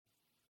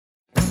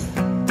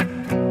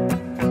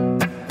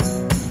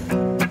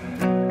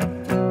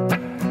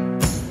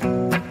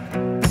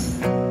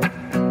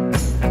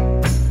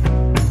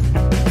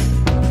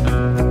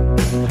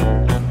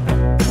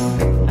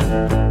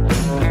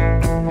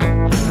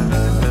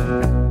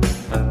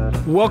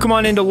Welcome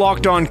on into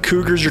Locked On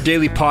Cougars, your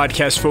daily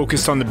podcast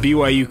focused on the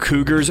BYU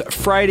Cougars.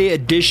 Friday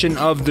edition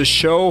of the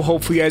show.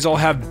 Hopefully you guys all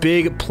have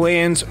big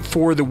plans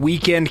for the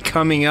weekend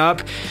coming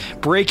up.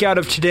 Breakout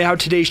of today, how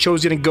today's show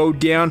is going to go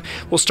down.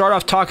 We'll start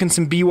off talking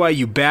some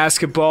BYU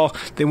basketball.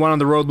 They went on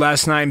the road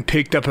last night and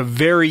picked up a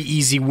very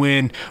easy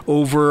win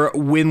over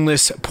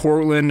winless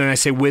Portland. And I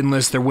say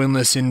winless, they're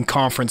winless in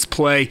conference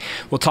play.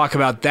 We'll talk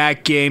about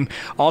that game.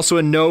 Also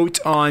a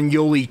note on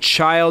Yoeli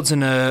Childs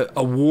and an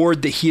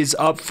award that he is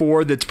up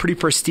for that's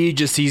pretty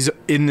prestigious. He's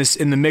in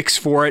the mix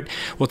for it.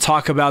 We'll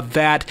talk about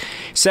that.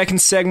 Second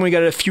segment, we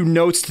got a few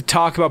notes to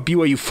talk about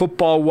BYU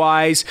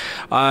football-wise.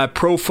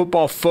 Pro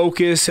Football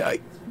Focus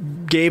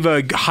gave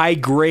a high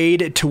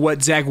grade to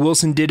what Zach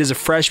Wilson did as a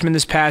freshman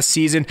this past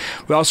season.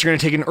 We're also going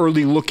to take an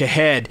early look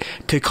ahead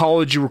to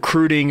college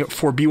recruiting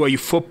for BYU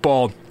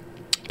football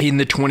in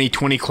the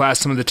 2020 class.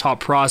 Some of the top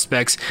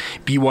prospects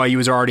BYU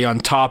is already on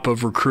top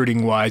of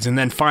recruiting-wise. And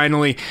then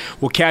finally,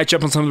 we'll catch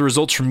up on some of the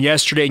results from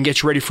yesterday and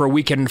get you ready for a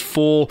weekend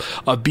full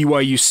of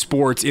BYU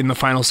sports in the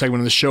final segment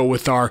of the show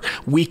with our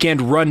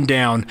weekend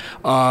rundown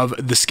of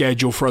the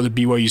schedule for other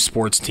BYU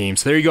sports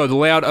teams. So there you go, the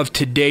layout of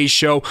today's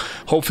show.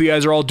 Hopefully you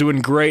guys are all doing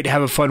great.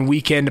 Have a fun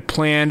weekend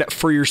planned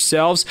for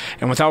yourselves.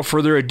 And without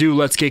further ado,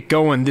 let's get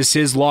going. This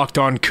is Locked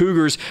On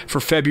Cougars for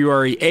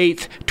February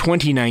 8th,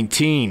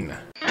 2019.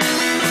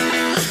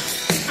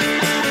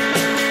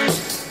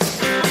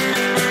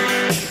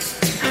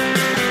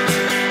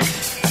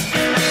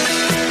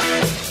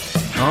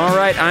 All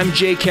right, I'm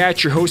Jay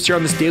Katz, your host here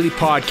on this daily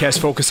podcast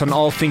focused on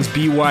all things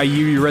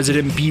BYU, your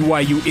resident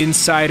BYU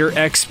insider,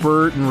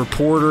 expert, and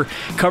reporter,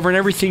 covering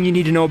everything you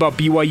need to know about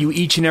BYU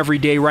each and every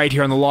day right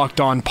here on the Locked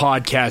On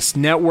Podcast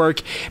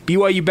Network.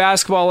 BYU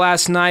basketball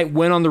last night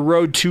went on the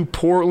road to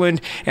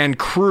Portland and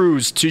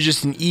cruised to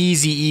just an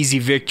easy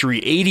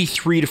victory.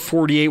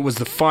 83-48 was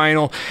the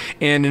final,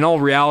 and in all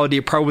reality,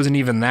 it probably wasn't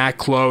even that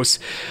close.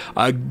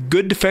 A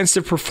good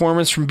defensive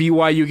performance from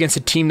BYU against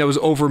a team that was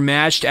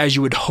overmatched, as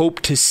you would hope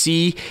to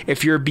see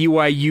if you're a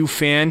BYU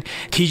fan.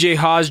 TJ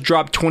Haws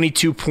dropped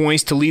 22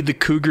 points to lead the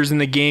Cougars in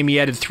the game. He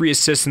added 3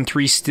 assists and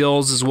 3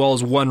 steals as well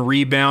as 1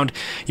 rebound.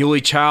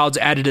 Yoeli Childs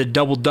added a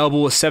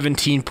double-double with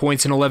 17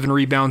 points and 11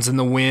 rebounds in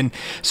the win.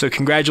 So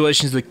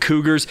congratulations to the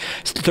Cougars.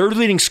 Third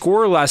leading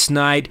scorer last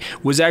night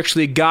was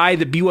actually a guy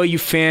that BYU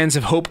fans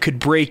have hoped could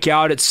break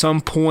out at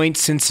some point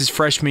since his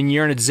freshman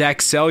year, and it's Zach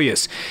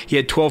Seljaas. He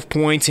had 12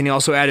 points and he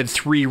also added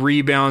 3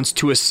 rebounds,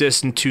 2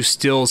 assists, and 2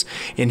 steals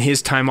in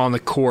his time on the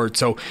court.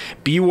 So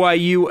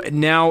BYU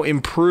now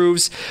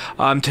improves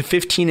to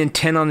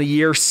 15-10 on the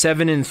year,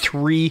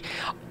 7-3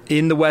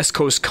 in the West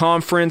Coast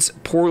Conference.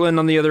 Portland,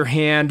 on the other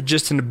hand,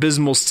 just an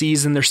abysmal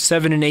season. They're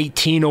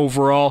 7-18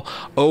 overall,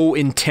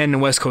 0-10 in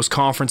West Coast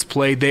Conference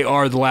play. They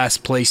are the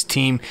last place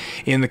team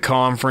in the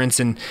conference,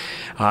 and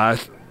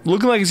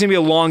looking like it's going to be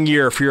a long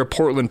year for your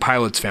Portland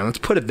Pilots fan. Let's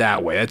put it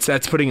that way.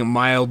 That's putting it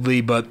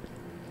mildly, but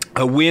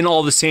a win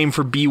all the same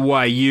for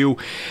BYU.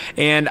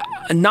 And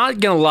not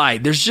going to lie,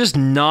 there's just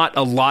not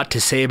a lot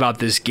to say about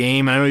this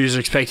game. I know you're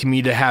expecting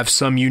me to have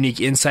some unique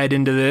insight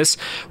into this.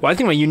 Well, I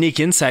think my unique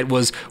insight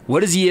was,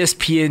 what is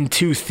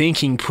ESPN2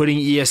 thinking putting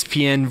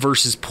ESPN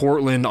versus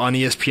Portland on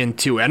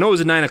ESPN2? I know it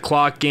was a 9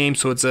 o'clock game,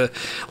 so it's a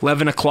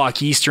 11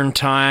 o'clock Eastern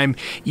time.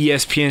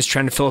 ESPN is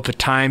trying to fill up a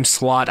time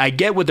slot. I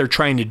get what they're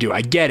trying to do.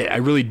 I get it. I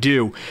really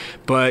do.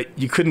 But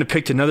you couldn't have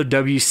picked another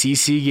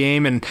WCC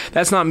game, and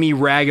that's not me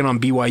ragging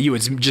on BYU.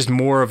 It's just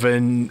more of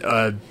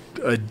a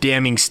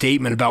damning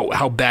statement about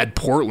how bad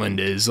Portland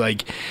is.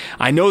 Like,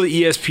 I know that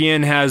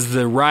ESPN has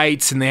the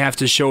rights and they have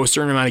to show a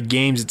certain amount of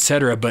games,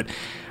 etc., but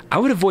I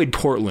would avoid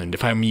Portland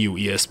if I'm you,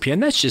 ESPN.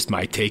 That's just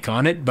my take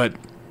on it, but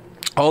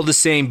all the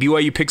same,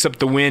 BYU picks up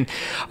the win.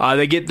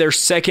 They get their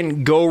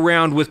second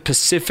go-round with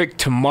Pacific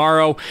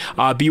tomorrow.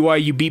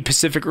 BYU beat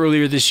Pacific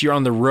earlier this year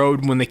on the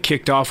road when they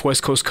kicked off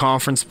West Coast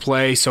Conference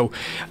play. So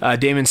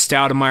Damon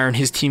Stoudemire and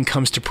his team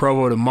comes to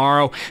Provo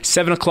tomorrow.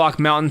 7 o'clock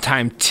Mountain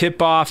Time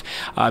tip-off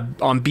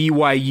on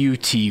BYU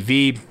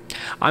TV.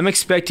 I'm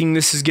expecting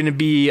this is going to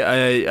be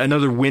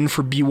another win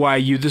for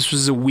BYU. This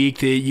was a week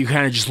that you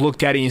kind of just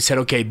looked at it and you said,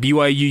 okay,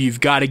 BYU,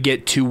 you've got to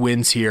get 2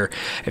 wins here.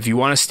 If you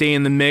want to stay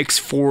in the mix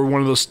for one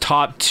of those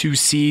top 2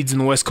 seeds in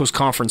the West Coast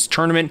Conference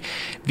tournament,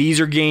 these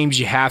are games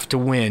you have to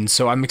win.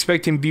 So I'm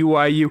expecting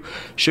BYU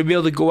should be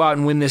able to go out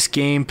and win this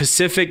game.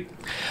 Pacific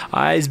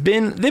they've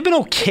been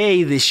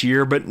okay this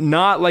year, but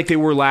not like they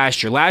were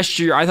last year. Last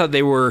year, I thought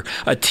they were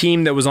a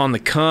team that was on the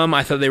come.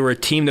 I thought they were a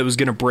team that was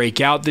going to break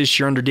out this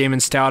year under Damon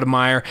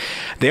Stoudemire.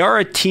 They are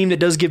a team that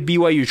does give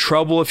BYU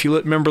trouble. If you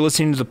remember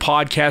listening to the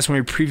podcast when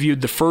we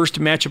previewed the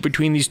first matchup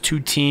between these two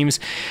teams,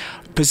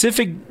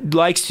 Pacific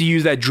likes to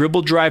use that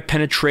dribble drive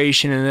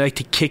penetration, and they like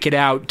to kick it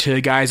out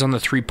to guys on the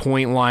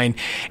three-point line.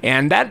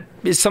 And that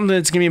is something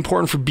that's going to be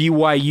important for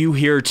BYU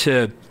here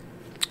to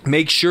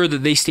make sure that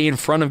they stay in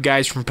front of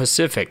guys from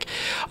Pacific.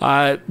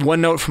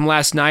 One note from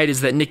last night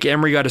is that Nick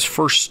Emery got his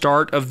first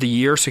start of the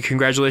year, so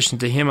congratulations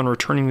to him on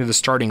returning to the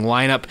starting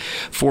lineup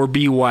for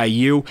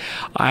BYU.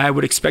 I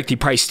would expect he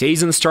probably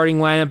stays in the starting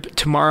lineup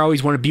tomorrow.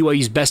 He's one of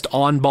BYU's best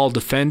on-ball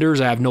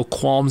defenders. I have no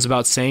qualms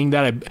about saying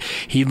that.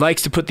 He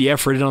likes to put the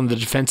effort in on the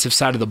defensive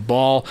side of the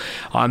ball.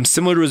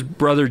 Similar to his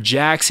brother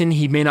Jackson,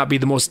 he may not be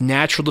the most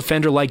natural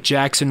defender like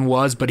Jackson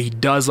was, but he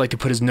does like to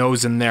put his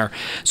nose in there.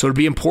 So it'll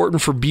be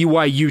important for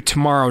BYU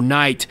tomorrow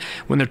night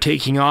when they're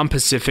taking on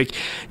Pacific.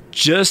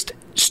 Just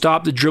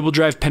stop the dribble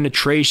drive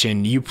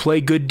penetration. You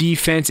play good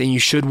defense and you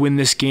should win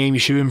this game. You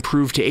should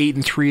improve to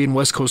 8-3 in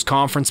West Coast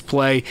Conference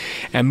play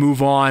and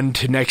move on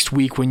to next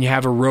week when you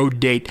have a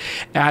road date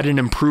at an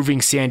improving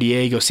San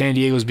Diego. San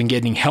Diego's been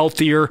getting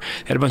healthier.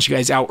 They had a bunch of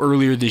guys out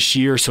earlier this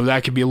year, so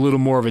that could be a little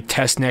more of a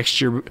test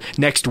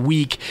next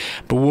week.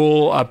 But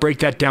we'll break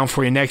that down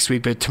for you next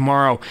week. But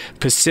tomorrow,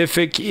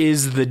 Pacific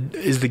is the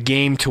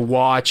game to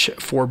watch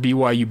for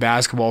BYU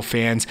basketball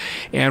fans.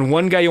 And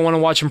one guy you want to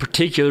watch in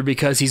particular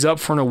because he's up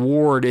for an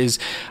award is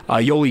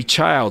Yoeli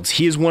Childs.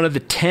 He is one of the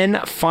 10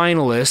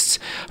 finalists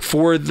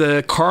for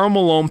the Karl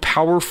Malone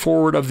Power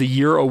Forward of the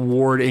Year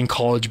award in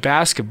college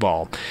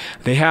basketball.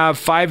 They have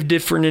 5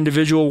 different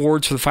individual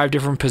awards for the 5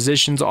 different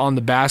positions on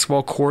the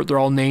basketball court. They're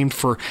all named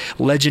for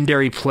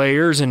legendary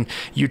players, and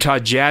Utah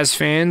Jazz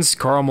fans,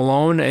 Karl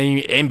Malone,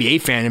 an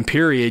NBA fan in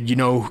period, you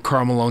know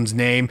Karl Malone's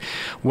name.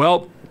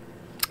 Well,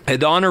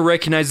 the honor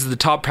recognizes the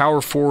top power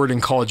forward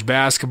in college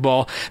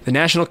basketball. The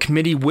National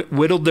Committee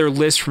whittled their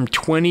list from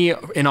 20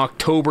 in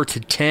October to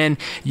 10.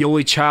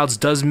 Yoeli Childs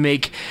does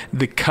make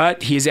the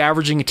cut. He is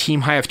averaging a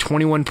team high of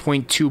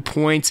 21.2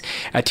 points,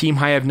 a team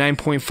high of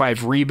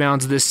 9.5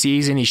 rebounds this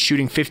season. He's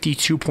shooting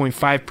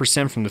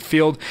 52.5% from the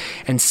field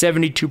and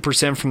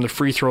 72% from the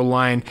free throw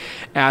line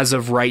as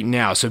of right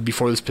now, so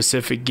before this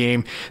Pacific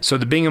game. So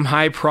the Bingham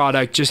High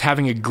product just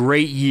having a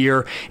great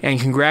year,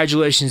 and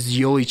congratulations to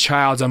Yoeli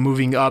Childs on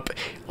moving up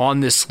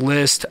on this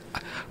list.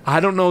 I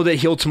don't know that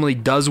he ultimately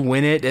does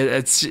win it.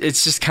 It's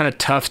just kind of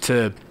tough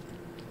to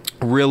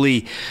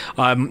really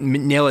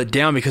nail it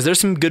down because there's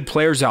some good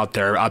players out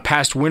there.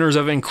 Past winners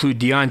of it include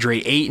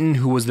DeAndre Ayton,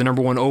 who was the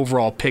number 1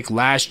 overall pick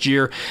last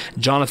year,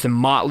 Jonathan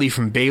Motley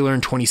from Baylor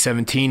in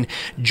 2017,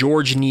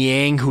 George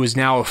Niang, who is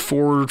now a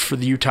forward for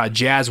the Utah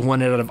Jazz,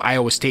 won it out of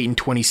Iowa State in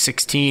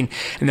 2016,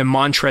 and then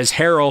Montrezl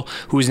Harrell,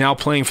 who is now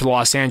playing for the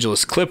Los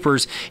Angeles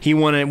Clippers. He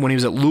won it when he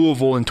was at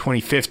Louisville in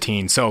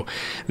 2015. So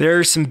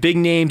there's some big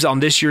names on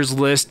this year's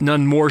list,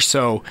 none more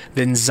so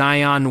than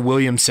Zion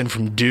Williamson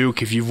from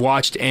Duke. If you've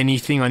watched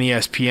anything on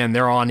ESPN,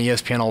 they're on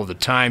ESPN all the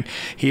time.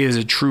 He is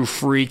a true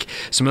freak.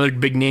 Some other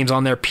big names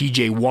on there: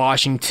 PJ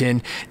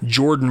Washington,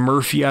 Jordan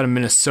Murphy out of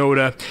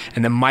Minnesota,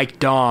 and then Mike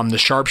Daum, the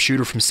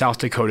sharpshooter from South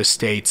Dakota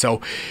State.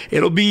 So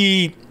it'll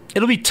be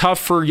tough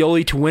for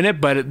Yoeli to win it,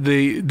 but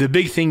the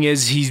big thing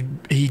is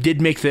he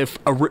did make the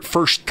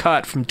first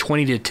cut from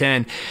 20 to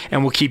 10,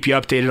 and we'll keep you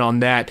updated on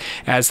that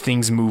as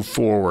things move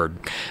forward.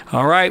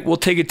 All right, we'll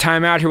take a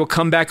time out here. We'll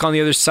come back on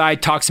the other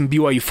side, talk some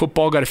BYU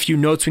football. Got a few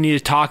notes we need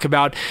to talk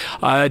about.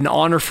 An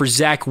honor for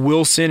Zach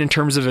Wilson in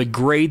terms of a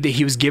grade that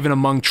he was given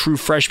among true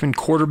freshman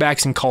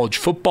quarterbacks in college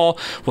football.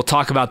 We'll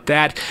talk about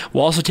that.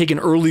 We'll also take an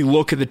early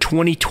look at the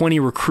 2020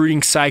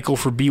 recruiting cycle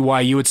for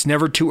BYU. It's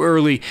never too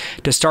early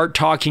to start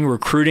talking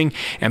recruiting.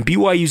 And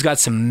BYU's got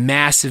some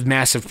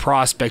massive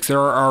prospects that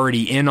are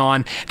already in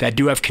on that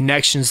do have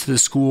connections to the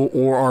school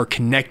or are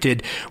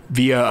connected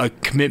via a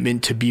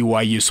commitment to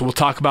BYU. So we'll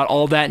talk about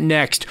all that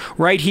next,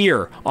 right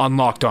here on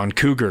Locked On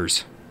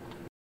Cougars.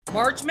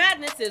 March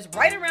Madness is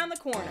right around the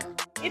corner.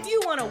 If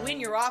you want to win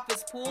your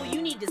office pool,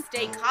 you need to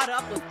stay caught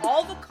up with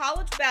all the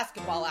college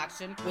basketball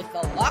action with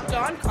the Locked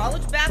On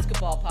College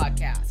Basketball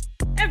Podcast.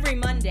 Every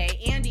Monday,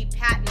 Andy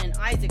Patton and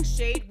Isaac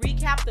Shade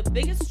recap the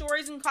biggest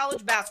stories in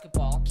college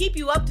basketball, keep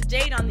you up to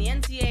date on the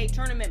NCAA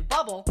tournament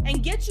bubble,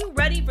 and get you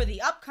ready for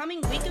the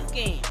upcoming week of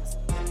games.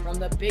 From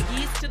the Big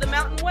East to the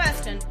Mountain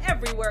West and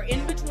everywhere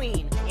in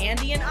between,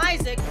 Andy and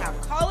Isaac have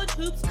college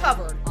hoops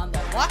covered on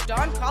the Locked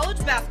On College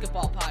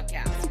Basketball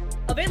Podcast.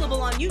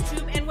 Available on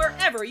YouTube and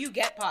wherever you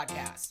get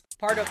podcasts.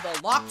 Part of the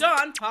Locked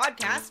On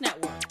Podcast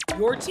Network.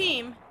 Your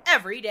team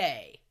every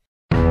day.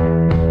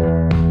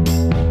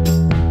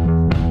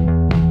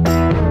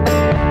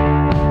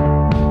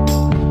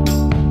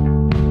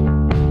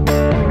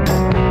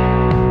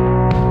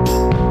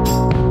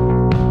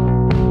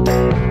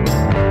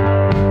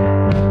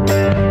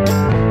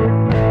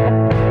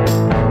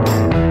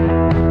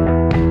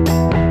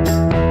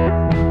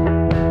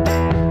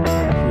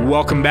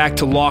 Welcome back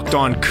to Locked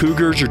On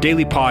Cougars, your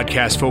daily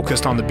podcast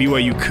focused on the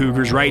BYU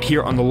Cougars right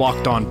here on the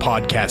Locked On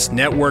Podcast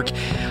Network.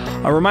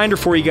 A reminder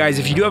for you guys,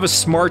 if you do have a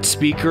smart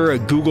speaker, a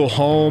Google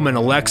Home, an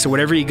Alexa,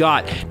 whatever you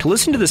got, to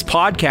listen to this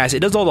podcast, it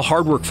does all the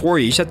hard work for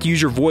you. You just have to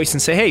use your voice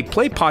and say, hey,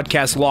 play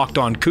podcast Locked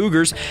On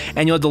Cougars,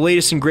 and you'll have the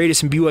latest and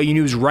greatest in BYU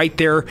news right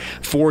there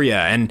for you.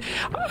 And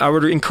I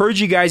would encourage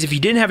you guys, if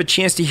you didn't have a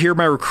chance to hear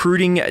my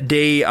Recruiting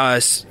Day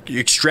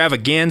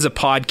extravaganza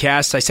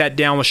podcast, I sat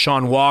down with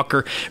Sean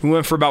Walker. We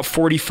went for about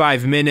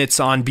 45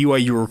 minutes on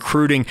BYU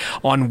recruiting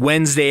on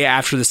Wednesday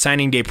after the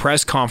signing day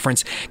press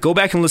conference. Go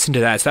back and listen to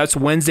that. So that's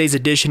Wednesday's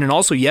edition. And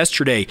also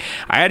yesterday,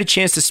 I had a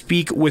chance to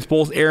speak with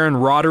both Aaron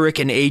Roderick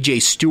and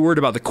AJ Stewart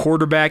about the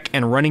quarterback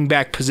and running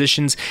back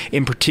positions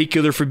in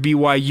particular for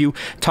BYU,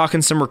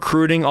 talking some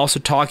recruiting, also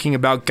talking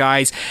about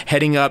guys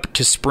heading up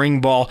to spring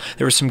ball.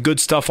 There was some good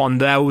stuff on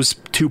those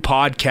two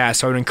podcasts,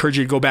 so I would encourage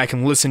you to go back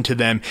and listen to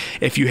them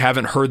if you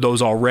haven't heard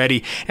those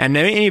already. And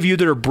any of you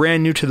that are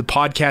brand new to the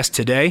podcast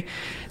today,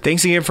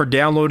 thanks again for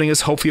downloading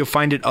us. Hopefully you'll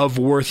find it of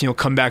worth and you'll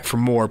come back for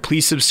more.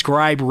 Please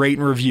subscribe, rate,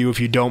 and review if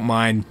you don't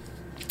mind.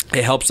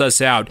 It helps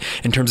us out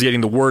in terms of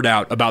getting the word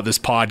out about this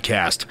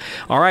podcast.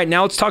 All right,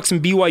 now let's talk some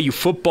BYU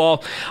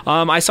football.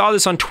 I saw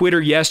this on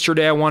Twitter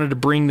yesterday. I wanted to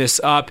bring this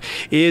up.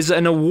 Is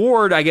an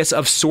award, I guess,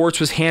 of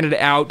sorts was handed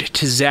out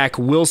to Zach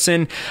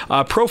Wilson.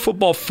 Pro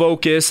Football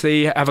Focus,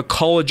 they have a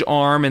college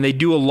arm, and they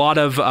do a lot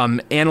of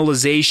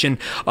analyzation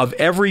of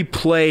every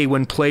play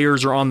when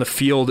players are on the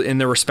field in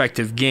their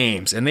respective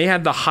games. And they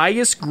had the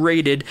highest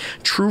graded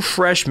true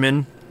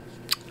freshman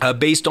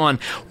based on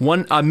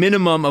a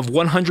minimum of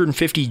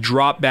 150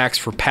 dropbacks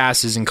for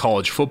passes in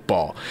college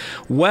football.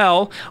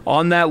 Well,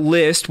 on that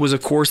list was,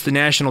 of course, the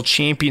national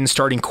champion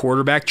starting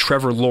quarterback,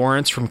 Trevor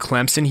Lawrence from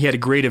Clemson. He had a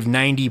grade of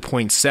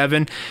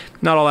 90.7.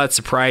 Not all that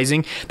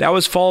surprising. That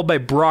was followed by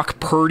Brock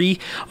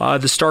Purdy,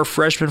 the star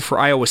freshman for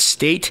Iowa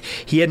State.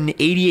 He had an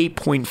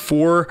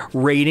 88.4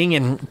 rating,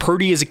 and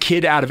Purdy is a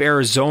kid out of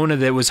Arizona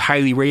that was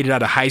highly rated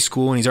out of high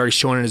school, and he's already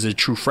shown it as a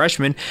true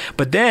freshman.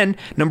 But then,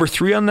 number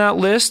 3 on that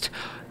list,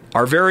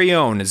 our very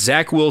own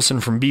Zach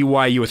Wilson from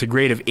BYU with a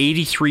grade of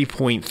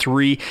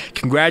 83.3.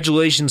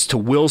 Congratulations to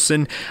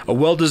Wilson, a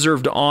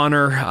well-deserved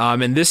honor.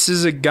 And this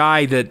is a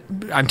guy that,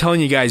 I'm telling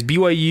you guys,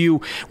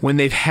 BYU, when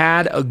they've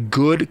had a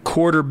good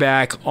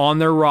quarterback on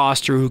their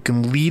roster who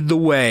can lead the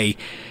way,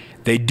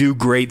 they do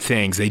great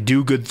things. They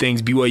do good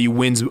things. BYU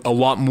wins a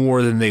lot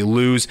more than they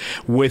lose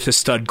with a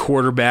stud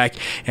quarterback,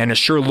 and it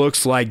sure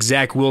looks like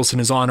Zach Wilson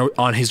is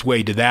on his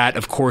way to that.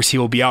 Of course, he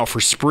will be out for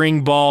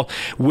spring ball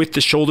with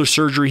the shoulder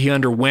surgery he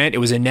underwent. It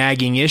was a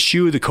nagging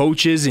issue. The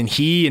coaches and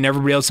he and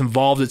everybody else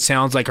involved, it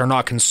sounds like, are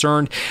not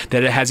concerned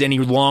that it has any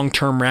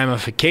long-term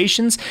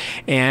ramifications,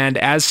 and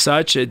as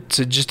such, it's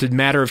just a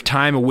matter of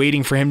time of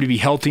waiting for him to be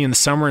healthy in the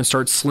summer and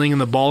start slinging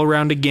the ball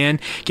around again,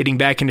 getting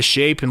back into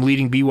shape, and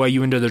leading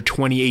BYU into their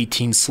 2018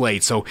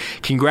 slate. So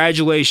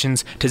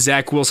congratulations to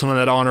Zach Wilson on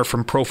that honor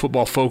from Pro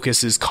Football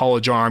Focus's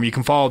college arm. You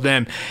can follow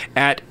them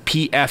at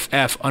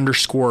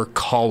PFF_college.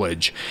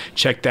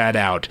 Check that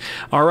out.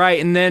 All right,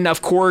 and then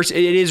of course it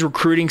is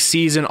recruiting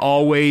season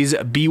always.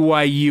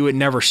 BYU, it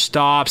never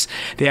stops.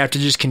 They have to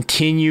just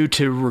continue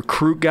to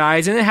recruit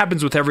guys, and it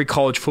happens with every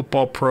college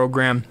football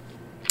program.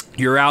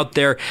 You're out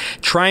there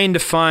trying to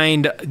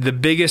find the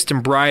biggest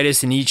and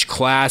brightest in each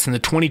class, and the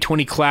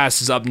 2020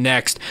 class is up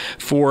next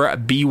for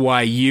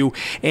BYU.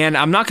 And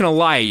I'm not going to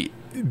lie,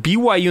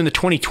 BYU in the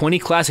 2020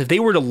 class, if they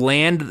were to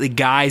land the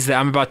guys that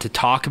I'm about to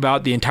talk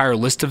about, the entire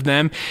list of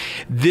them,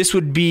 this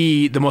would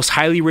be the most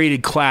highly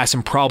rated class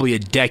in probably a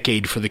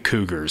decade for the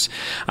Cougars.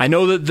 I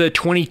know that the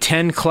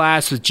 2010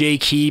 class with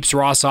Jake Heaps,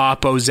 Ross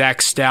Oppo,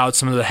 Zach Stout,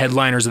 some of the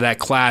headliners of that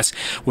class,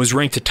 was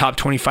ranked a top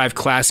 25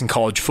 class in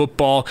college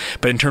football,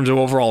 but in terms of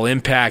overall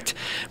impact,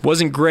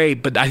 wasn't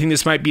great. But I think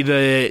this might be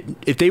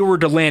if they were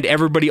to land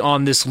everybody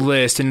on this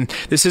list, and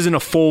this isn't a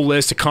full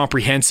list, a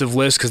comprehensive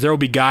list, because there will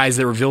be guys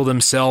that reveal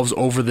themselves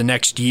over the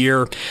next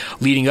year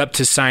leading up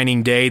to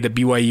signing day that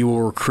BYU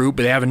will recruit,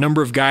 but they have a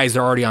number of guys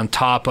they're already on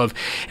top of.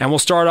 And we'll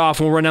start off,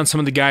 and we'll run down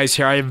some of the guys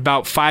here. I have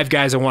about 5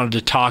 guys I wanted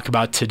to talk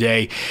about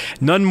today,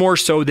 none more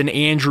so than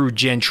Andrew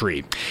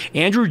Gentry.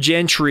 Andrew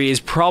Gentry is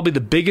probably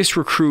the biggest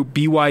recruit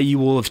BYU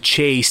will have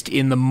chased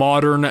in the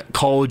modern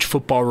college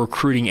football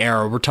recruiting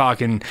era. We're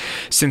talking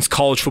since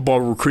college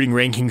football recruiting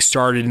rankings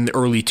started in the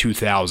early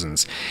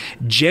 2000s.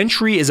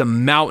 Gentry is a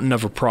mountain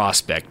of a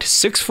prospect,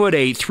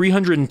 6'8",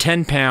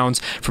 310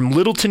 pounds, from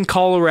Littleton,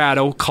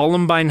 Colorado,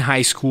 Columbine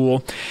High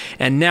School.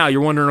 And now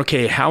you're wondering,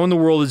 okay, how in the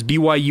world is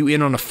BYU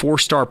in on a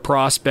 4-star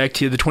prospect?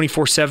 Here, the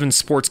 24/7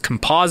 Sports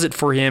composite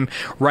for him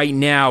right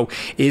now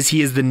is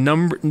he is a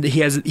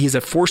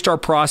 4-star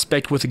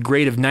prospect with a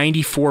grade of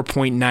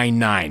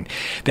 94.99.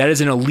 That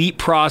is an elite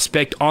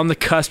prospect on the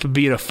cusp of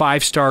being a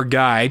 5-star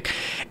guy.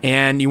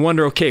 And you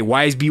wonder, okay,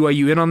 why is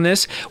BYU in on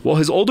this? Well,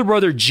 his older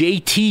brother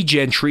JT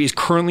Gentry is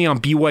currently on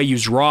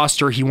BYU's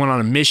roster. He went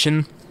on a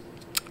mission,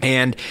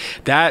 and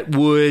that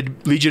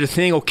would lead you to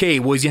think, okay,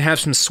 well, he's going to have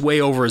some sway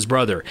over his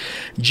brother.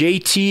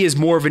 JT is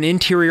more of an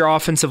interior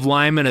offensive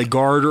lineman, a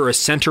guard, or a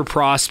center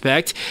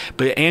prospect,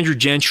 but Andrew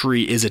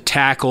Gentry is a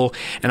tackle.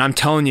 And I'm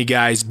telling you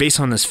guys, based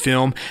on this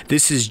film,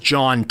 this is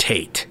John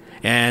Tate.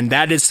 And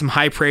that is some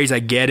high praise. I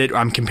get it.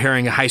 I'm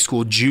comparing a high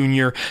school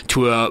junior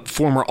to a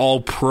former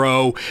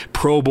All-Pro,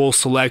 Pro Bowl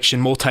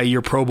selection,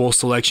 multi-year Pro Bowl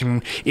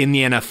selection in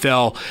the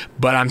NFL.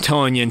 But I'm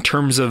telling you, in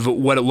terms of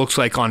what it looks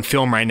like on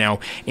film right now,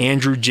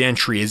 Andrew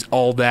Gentry is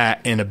all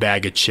that in a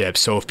bag of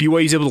chips. So if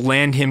BYU is able to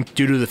land him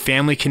due to the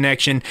family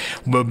connection,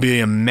 it will be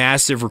a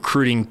massive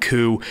recruiting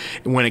coup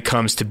when it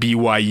comes to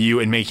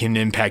BYU and making an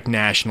impact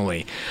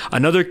nationally.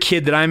 Another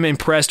kid that I'm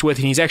impressed with,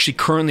 and he's actually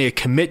currently a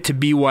commit to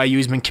BYU,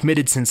 he's been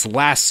committed since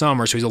last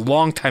summer, so he's a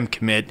long-time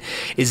commit,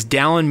 is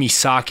Dallin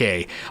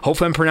Misake.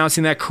 Hopefully I'm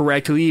pronouncing that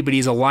correctly, but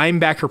he's a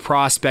linebacker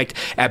prospect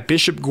at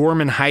Bishop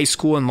Gorman High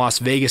School in Las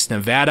Vegas,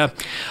 Nevada.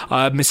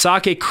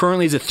 Misake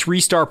currently is a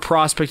 3-star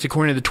prospect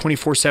according to the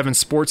 24/7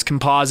 Sports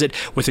Composite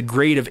with a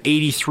grade of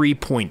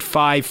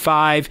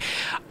 83.55.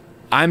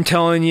 I'm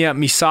telling you,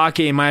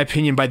 Misake, in my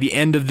opinion, by the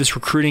end of this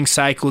recruiting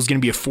cycle is going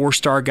to be a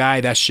 4-star guy.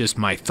 That's just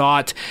my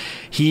thought.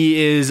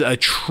 He is a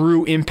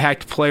true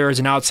impact player as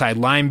an outside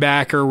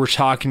linebacker. We're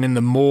talking in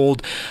the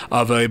mold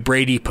of a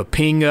Brady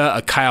Papinga,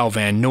 a Kyle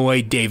Van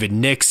Noy, David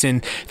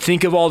Nixon.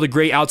 Think of all the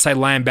great outside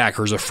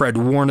linebackers, a Fred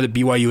Warner that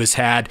BYU has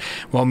had.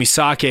 Well,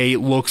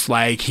 Misake looks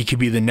like he could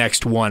be the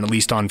next one, at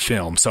least on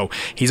film. So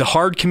he's a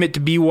hard commit to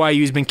BYU.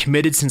 He's been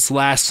committed since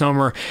last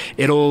summer.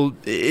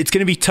 It's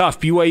going to be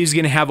tough. BYU is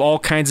going to have all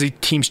kinds of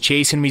teams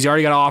chasing him. He's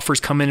already got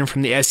offers coming in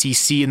from the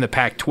SEC and the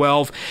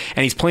Pac-12,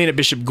 and he's playing at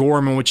Bishop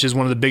Gorman, which is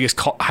one of the biggest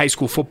high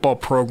school football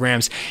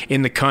programs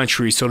in the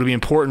country. So it'll be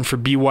important for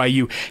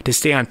BYU to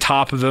stay on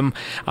top of him.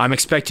 I'm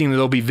expecting that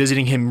they'll be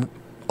visiting him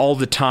all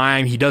the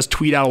time. He does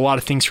tweet out a lot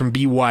of things from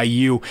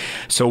BYU,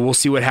 so we'll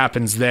see what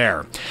happens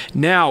there.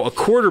 Now, a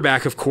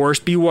quarterback, of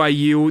course.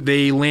 BYU,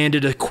 they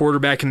landed a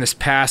quarterback in this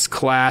past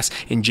class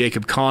in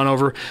Jacob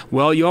Conover.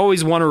 Well, you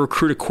always want to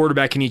recruit a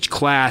quarterback in each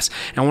class,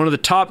 and one of the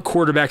top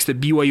quarterbacks that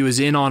BYU is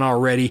in on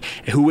already,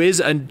 who is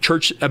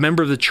a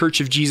member of the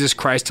Church of Jesus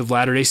Christ of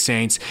Latter-day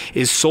Saints,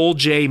 is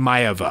Sol-Jay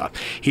Maiava.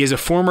 He is a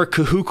former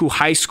Kahuku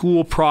High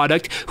School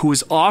product who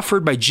was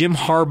offered by Jim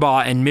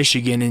Harbaugh in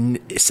Michigan in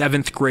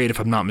 7th grade, if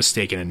I'm not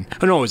mistaken.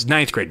 Oh, no, it was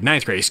 9th grade.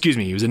 Excuse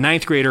me. He was a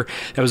 9th grader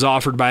that was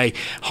offered by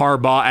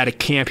Harbaugh at a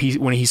camp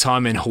when he saw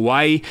him in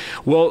Hawaii.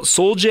 Well,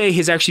 Sol-Jay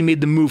has actually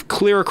made the move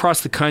clear across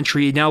the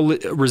country. He now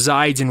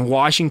resides in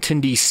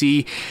Washington,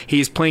 D.C. He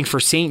is playing for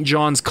St.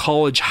 John's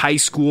College High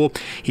School.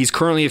 He's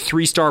currently a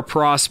 3-star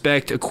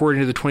prospect,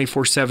 according to the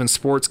 24/7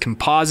 Sports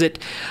Composite.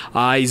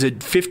 He's a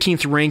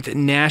 15th ranked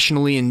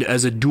nationally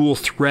as a dual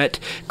threat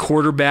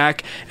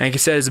quarterback. And like I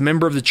said, as a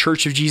member of the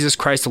Church of Jesus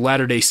Christ of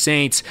Latter-day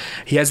Saints,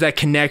 he has that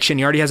connection.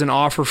 He already has an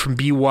offer from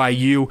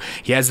BYU.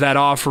 He has that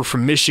offer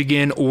from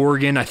Michigan,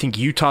 Oregon. I think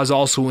Utah's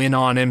also in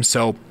on him.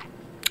 So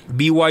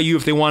BYU,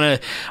 if they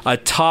want a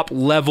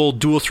top-level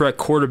dual-threat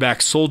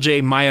quarterback,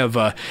 Sol-Jay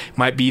Maiava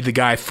might be the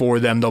guy for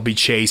them they'll be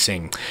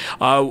chasing.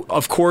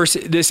 Of course,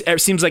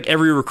 it seems like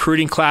every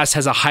recruiting class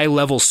has a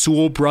high-level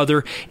Sewell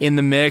brother in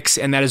the mix,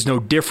 and that is no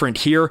different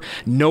here.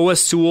 Noah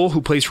Sewell,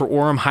 who plays for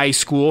Orem High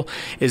School,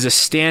 is a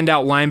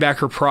standout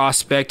linebacker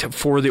prospect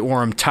for the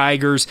Orem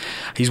Tigers.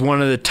 He's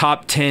one of the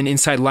top 10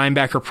 inside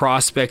linebacker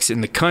prospects in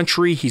the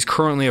country. He's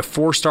currently a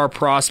 4-star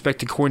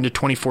prospect, according to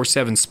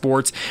 24/7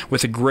 Sports,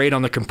 with a grade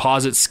on the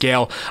composite scale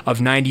of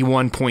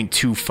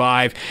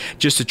 91.25.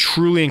 Just a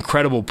truly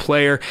incredible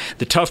player.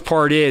 The tough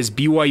part is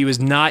BYU has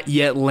not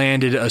yet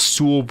landed a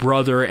Sewell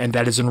brother, and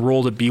that is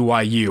enrolled at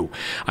BYU.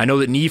 I know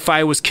that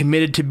Nephi was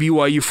committed to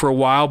BYU for a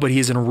while, but he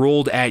is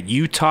enrolled at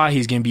Utah.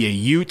 He's going to be a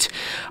Ute.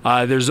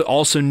 There's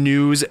also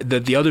news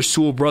that the other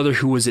Sewell brother,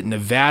 who was at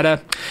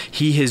Nevada,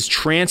 he has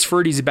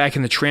transferred. He's back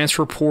in the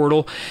transfer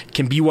portal.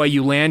 Can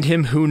BYU land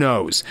him? Who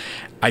knows?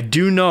 I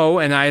do know,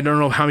 and I don't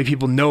know how many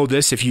people know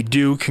this. If you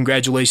do,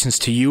 congratulations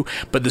to you.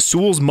 But the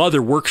Sewell's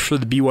mother works for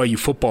the BYU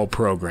football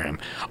program.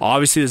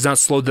 Obviously, that's not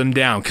slowed them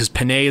down because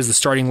Panay is the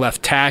starting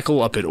left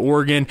tackle up at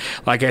Oregon.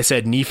 Like I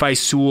said, Nephi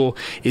Sewell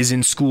is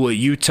in school at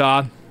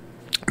Utah.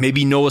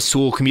 Maybe Noah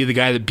Sewell can be the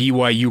guy that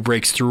BYU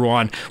breaks through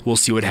on. We'll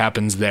see what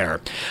happens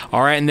there.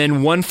 All right, and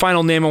then one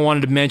final name I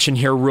wanted to mention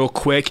here real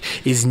quick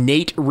is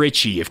Nate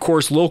Ritchie. Of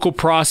course, local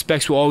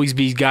prospects will always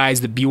be guys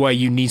that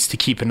BYU needs to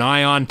keep an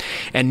eye on,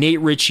 and Nate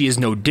Ritchie is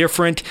no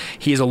different.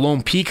 He is a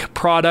Lone Peak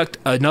product,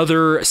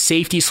 another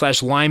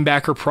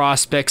safety/linebacker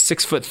prospect,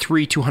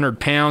 6'3", 200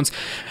 pounds,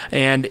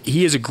 and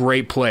he is a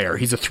great player.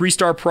 He's a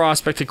 3-star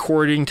prospect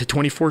according to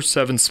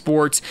 24/7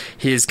 Sports.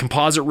 His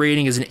composite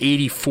rating is an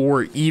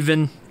 84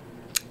 even.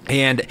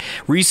 And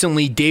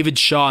recently, David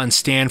Shaw and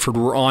Stanford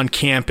were on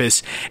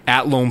campus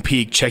at Lone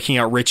Peak checking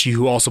out Ritchie,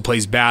 who also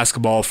plays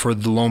basketball for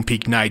the Lone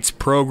Peak Knights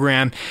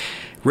program.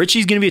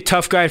 Ritchie's going to be a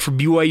tough guy for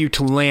BYU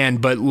to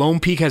land, but Lone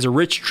Peak has a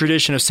rich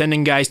tradition of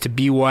sending guys to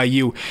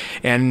BYU,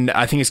 and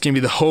I think it's going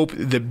to be the hope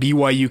that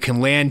BYU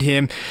can land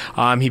him.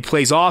 He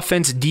plays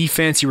offense,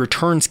 defense, he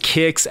returns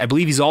kicks. I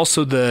believe he's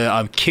also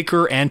the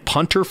kicker and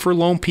punter for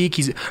Lone Peak.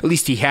 At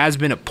least he has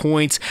been at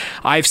points.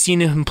 I've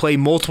seen him play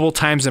multiple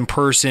times in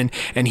person,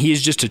 and he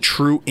is just a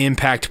true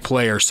impact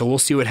player, so we'll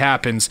see what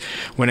happens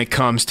when it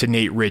comes to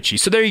Nate Ritchie.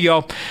 So there you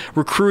go.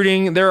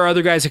 Recruiting, there are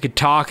other guys I could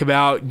talk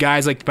about,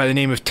 guys like by the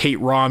name of Tate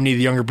Romney,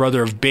 the younger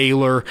brother of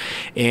Baylor,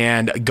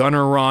 and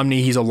Gunnar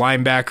Romney, he's a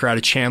linebacker out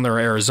of Chandler,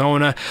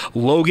 Arizona.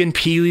 Logan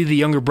Peely, the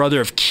younger brother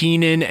of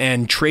Keenan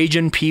and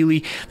Trajan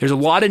Peely. There's a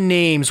lot of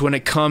names when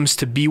it comes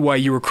to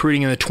BYU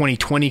recruiting in the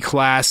 2020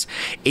 class.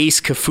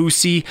 Ace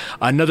Kafusi,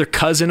 another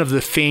cousin of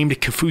the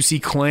famed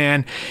Kafusi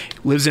clan,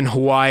 lives in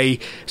Hawaii.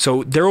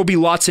 So there will be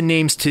lots of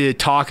names to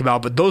talk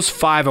about, but those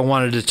 5 I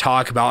wanted to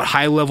talk about.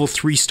 High-level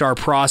 3-star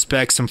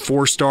prospects, some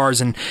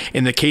 4-stars, and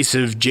in the case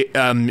of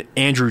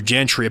Andrew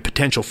Gentry, a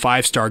potential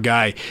 5-star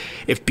guy.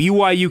 If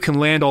BYU can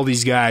land all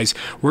these guys,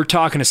 we're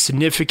talking a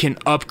significant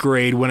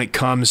upgrade when it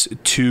comes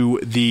to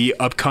the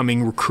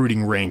upcoming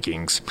recruiting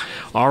rankings.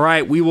 All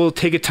right, we will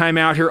take a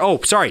timeout here. Oh,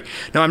 sorry.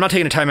 No, I'm not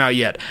taking a timeout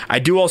yet. I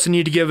do also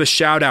need to give a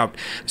shout-out.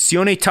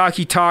 Sione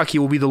Takitaki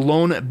will be the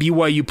lone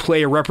BYU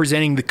player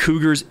representing the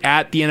Cougars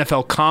at the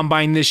NFL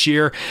Combine this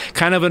year.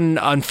 Kind of an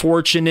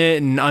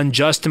unfortunate and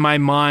unjust in my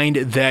mind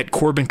that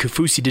Corbin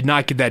Kafusi did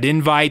not get that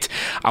invite.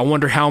 I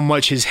wonder how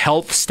much his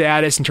health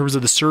status in terms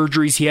of the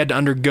surgeries he had to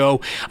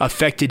undergo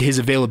affected his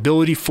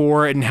availability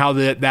for it and how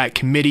that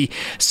committee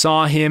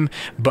saw him,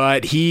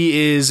 but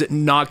he is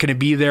not going to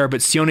be there.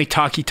 But Sione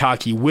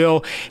Takitaki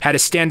will. Had a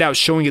standout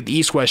showing at the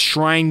East-West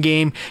Shrine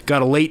game,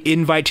 got a late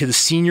invite to the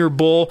Senior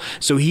Bowl,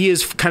 so he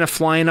is kind of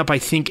flying up, I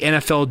think,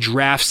 NFL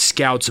Draft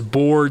Scouts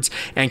boards,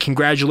 and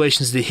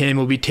congratulations to him.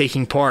 He'll be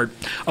taking part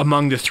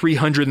among the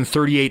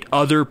 338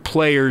 other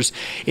players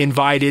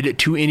invited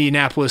to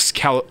Indianapolis,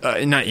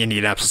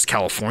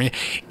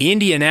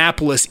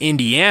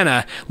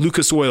 Indiana,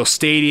 Lucas Oil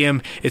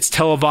Stadium. It's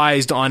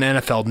televised on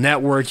NFL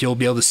Network. You'll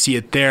be able to see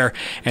it there.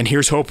 And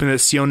here's hoping that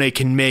Sione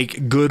can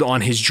make good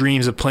on his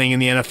dreams of playing in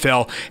the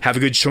NFL, have a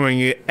good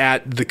showing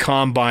at the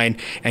Combine,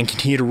 and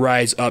continue to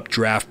rise up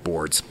draft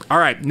boards. All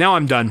right, now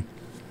I'm done.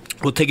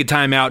 We'll take a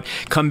time out,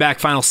 come back,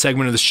 final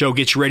segment of the show,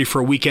 get you ready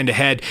for a weekend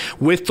ahead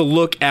with the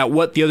look at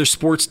what the other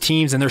sports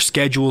teams and their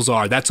schedules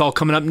are. That's all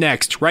coming up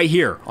next, right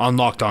here on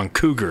Locked On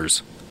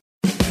Cougars.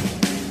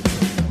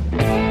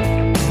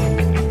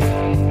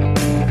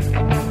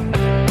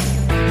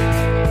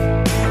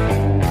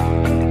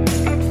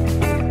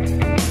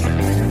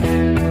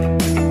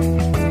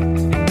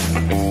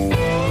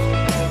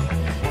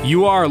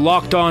 You are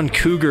Locked On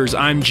Cougars.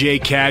 I'm Jay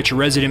Catch, a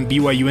resident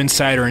BYU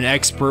insider and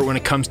expert when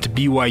it comes to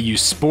BYU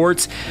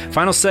sports.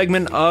 Final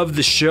segment of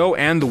the show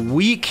and the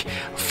week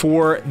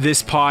for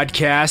this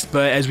podcast.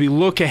 But as we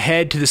look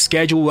ahead to the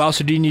schedule, we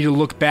also do need to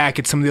look back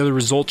at some of the other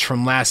results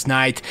from last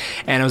night.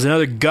 And it was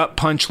another gut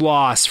punch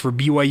loss for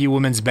BYU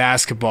women's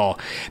basketball.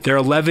 Their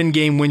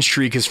 11-game win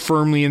streak is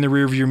firmly in the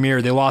rearview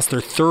mirror. They lost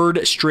their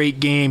 3rd straight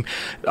game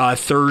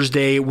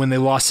Thursday when they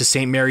lost to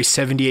St. Mary's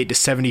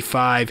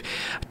 78-75.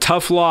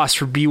 Tough loss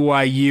for BYU.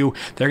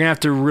 They're going to have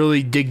to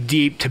really dig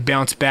deep to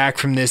bounce back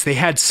from this. They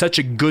had such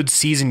a good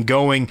season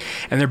going,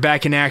 and they're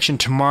back in action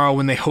tomorrow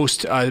when they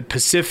host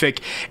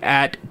Pacific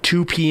at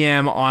 2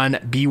 p.m. on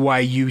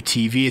BYU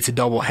TV. It's a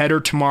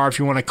doubleheader tomorrow. If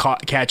you want to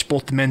catch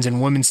both the men's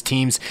and women's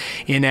teams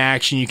in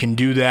action, you can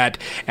do that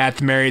at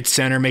the Marriott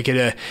Center. Make it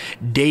a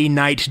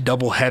day-night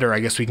doubleheader. I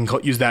guess we can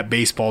use that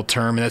baseball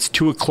term. And that's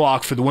 2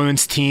 o'clock for the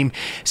women's team,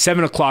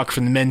 7 o'clock for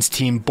the men's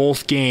team,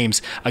 both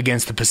games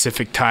against the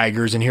Pacific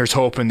Tigers. And here's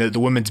hoping that the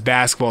women's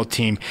basketball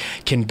team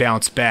can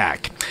bounce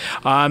back.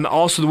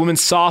 Also, the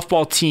women's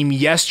softball team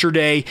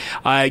yesterday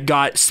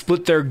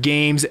split their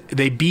games.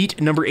 They beat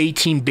number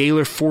 18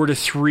 Baylor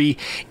 4-3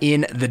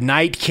 in the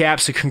nightcap.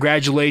 So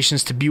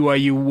congratulations to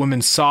BYU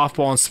women's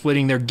softball on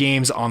splitting their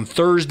games on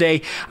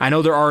Thursday. I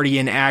know they're already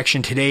in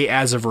action today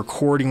as of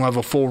recording. We'll have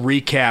a full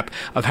recap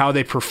of how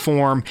they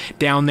perform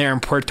down there in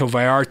Puerto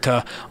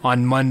Vallarta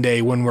on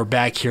Monday when we're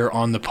back here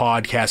on the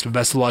podcast. But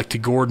best of luck to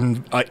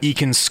Gordon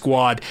Eakin's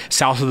squad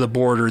south of the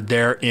border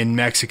there in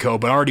Mexico,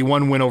 but already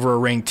one win over a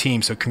ranked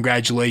team, so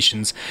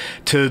congratulations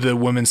to the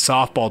women's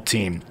softball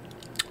team.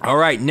 All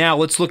right, now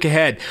let's look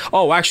ahead.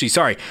 Oh, actually,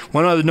 sorry.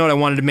 One other note I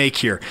wanted to make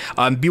here.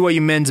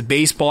 BYU men's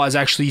baseball is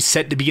actually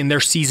set to begin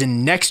their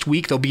season next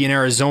week. They'll be in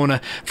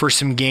Arizona for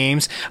some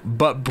games.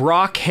 But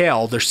Brock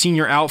Hale, their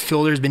senior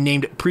outfielder, has been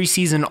named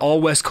preseason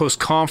All-West Coast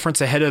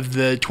Conference ahead of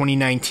the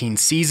 2019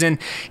 season.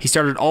 He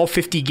started all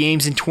 50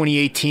 games in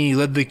 2018. He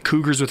led the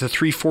Cougars with a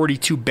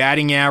 .342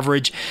 batting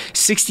average,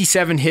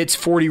 67 hits,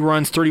 40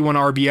 runs, 31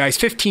 RBIs,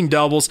 15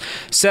 doubles,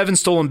 7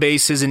 stolen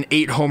bases, and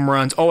 8 home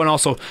runs. Oh, and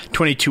also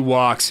 22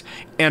 walks.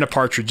 And a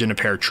partridge in a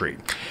pear tree.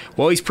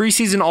 Well, he's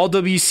preseason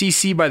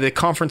All-WCC by the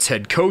conference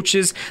head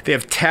coaches. They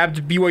have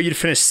tabbed BYU to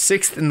finish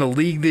 6th in the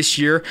league this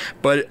year,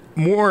 but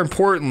more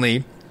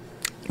importantly,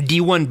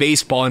 D1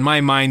 baseball, in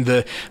my mind,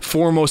 the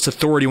foremost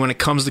authority when it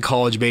comes to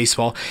college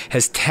baseball,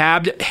 has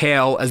tabbed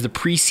Hale as the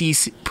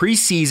preseason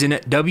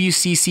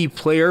WCC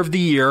Player of the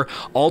Year,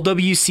 All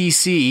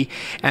WCC,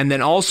 and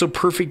then also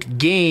Perfect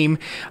Game,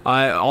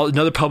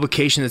 another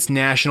publication that's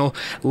national,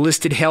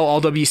 listed Hale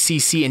All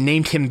WCC and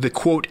named him the,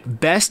 quote,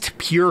 best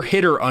pure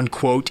hitter,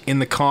 unquote, in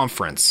the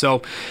conference.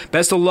 So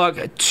best of luck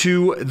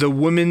to the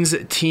women's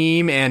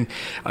team. And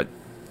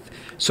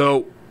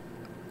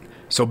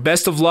So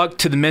best of luck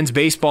to the men's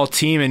baseball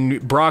team,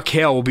 and Brock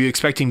Hale will be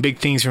expecting big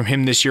things from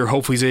him this year.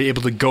 Hopefully he's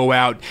able to go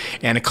out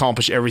and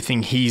accomplish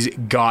everything he's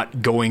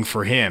got going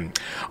for him.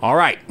 All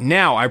right,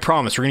 now I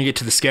promise we're going to get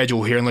to the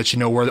schedule here and let you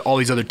know where all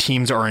these other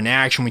teams are in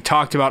action. We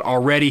talked about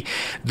already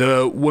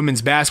the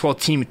women's basketball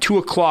team at 2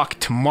 o'clock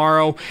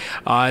tomorrow.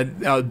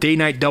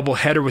 Day-night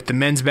doubleheader with the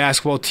men's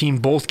basketball team,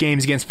 both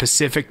games against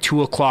Pacific,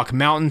 2 o'clock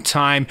Mountain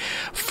Time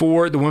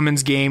for the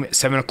women's game,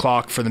 7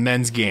 o'clock for the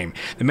men's game.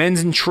 The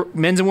men's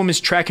and women's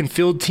track and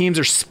field teams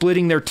are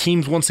splitting their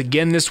teams once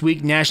again this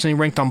week, nationally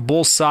ranked on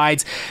both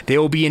sides. They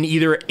will be in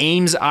either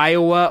Ames,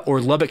 Iowa or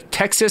Lubbock,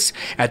 Texas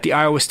at the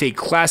Iowa State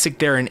Classic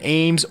there in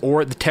Ames,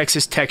 or the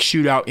Texas Tech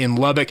Shootout in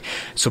Lubbock.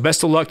 So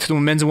best of luck to the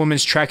men's and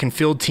women's track and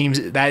field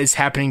teams. That is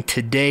happening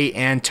today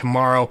and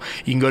tomorrow.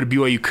 You can go to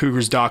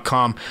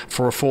BYUCougars.com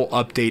for a full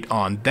update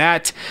on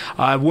that.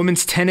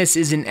 Women's tennis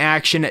is in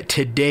action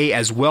today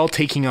as well,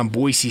 taking on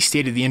Boise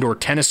State at the indoor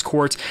tennis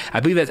courts. I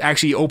believe that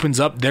actually opens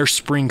up their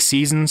spring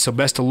season, so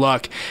best of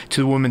luck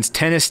to the women's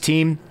tennis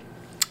team.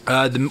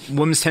 The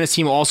women's tennis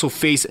team will also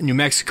face New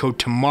Mexico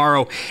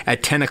tomorrow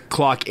at 10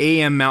 o'clock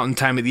a.m. Mountain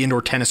Time at the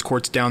indoor tennis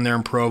courts down there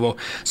in Provo,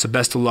 so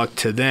best of luck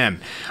to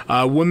them.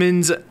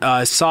 Women's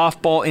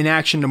softball in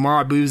action tomorrow.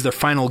 I believe is their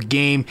final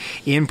game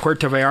in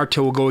Puerto Vallarta.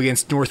 Will go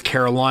against North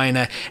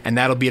Carolina, and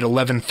that'll be at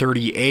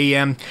 11:30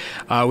 a.m.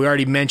 We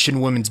already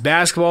mentioned women's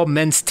basketball.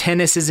 Men's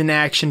tennis is in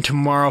action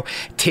tomorrow,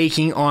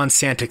 taking on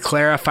Santa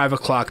Clara, 5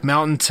 o'clock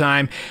Mountain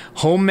Time.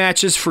 Home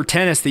matches for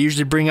tennis. They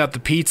usually bring out the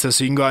pizza,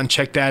 so you can go out and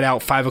check that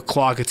out, 5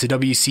 o'clock. It's a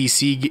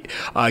WCC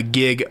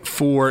gig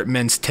for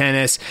men's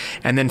tennis.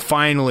 And then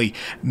finally,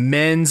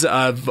 men's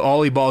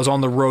volleyball is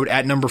on the road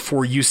at number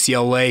 4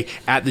 UCLA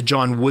at the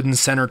John Wooden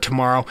Center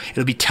tomorrow.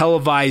 It'll be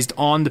televised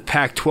on the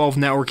Pac-12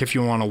 network if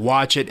you want to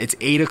watch it. It's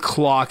 8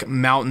 o'clock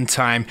Mountain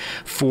Time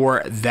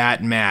for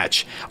that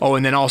match. Oh,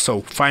 and then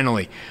also,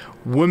 finally,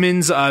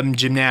 women's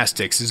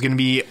gymnastics is going to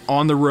be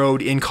on the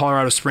road in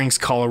Colorado Springs,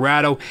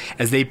 Colorado,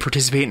 as they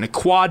participate in a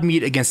quad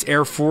meet against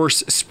Air Force,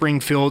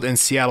 Springfield, and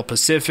Seattle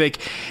Pacific.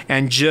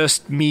 And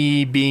just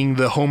me being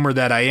the homer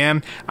that I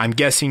am, I'm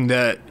guessing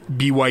that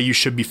BYU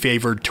should be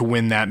favored to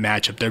win that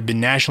matchup. They've been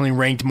nationally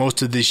ranked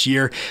most of this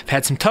year. They've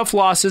had some tough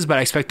losses, but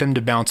I expect them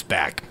to bounce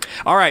back.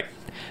 All right.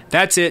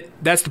 That's it.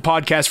 That's the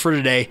podcast for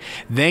today.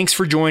 Thanks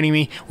for joining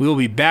me. We will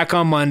be back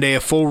on Monday, a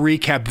full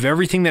recap of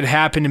everything that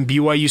happened in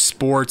BYU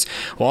sports.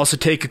 We'll also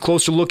take a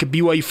closer look at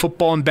BYU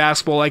football and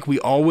basketball like we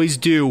always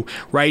do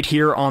right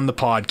here on the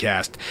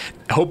podcast.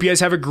 I hope you guys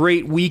have a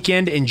great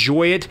weekend.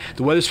 Enjoy it.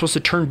 The weather's supposed to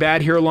turn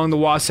bad here along the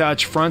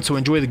Wasatch Front, so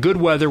enjoy the good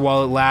weather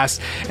while it lasts,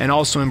 and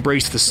also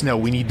embrace the snow.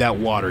 We need that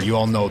water. You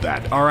all know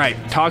that. All right,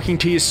 talking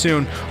to you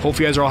soon. Hope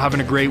you guys are all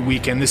having a great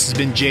weekend. This has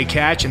been Jay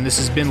Catch, and this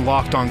has been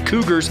Locked On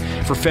Cougars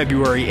for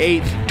February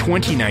 8th,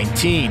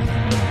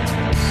 2019.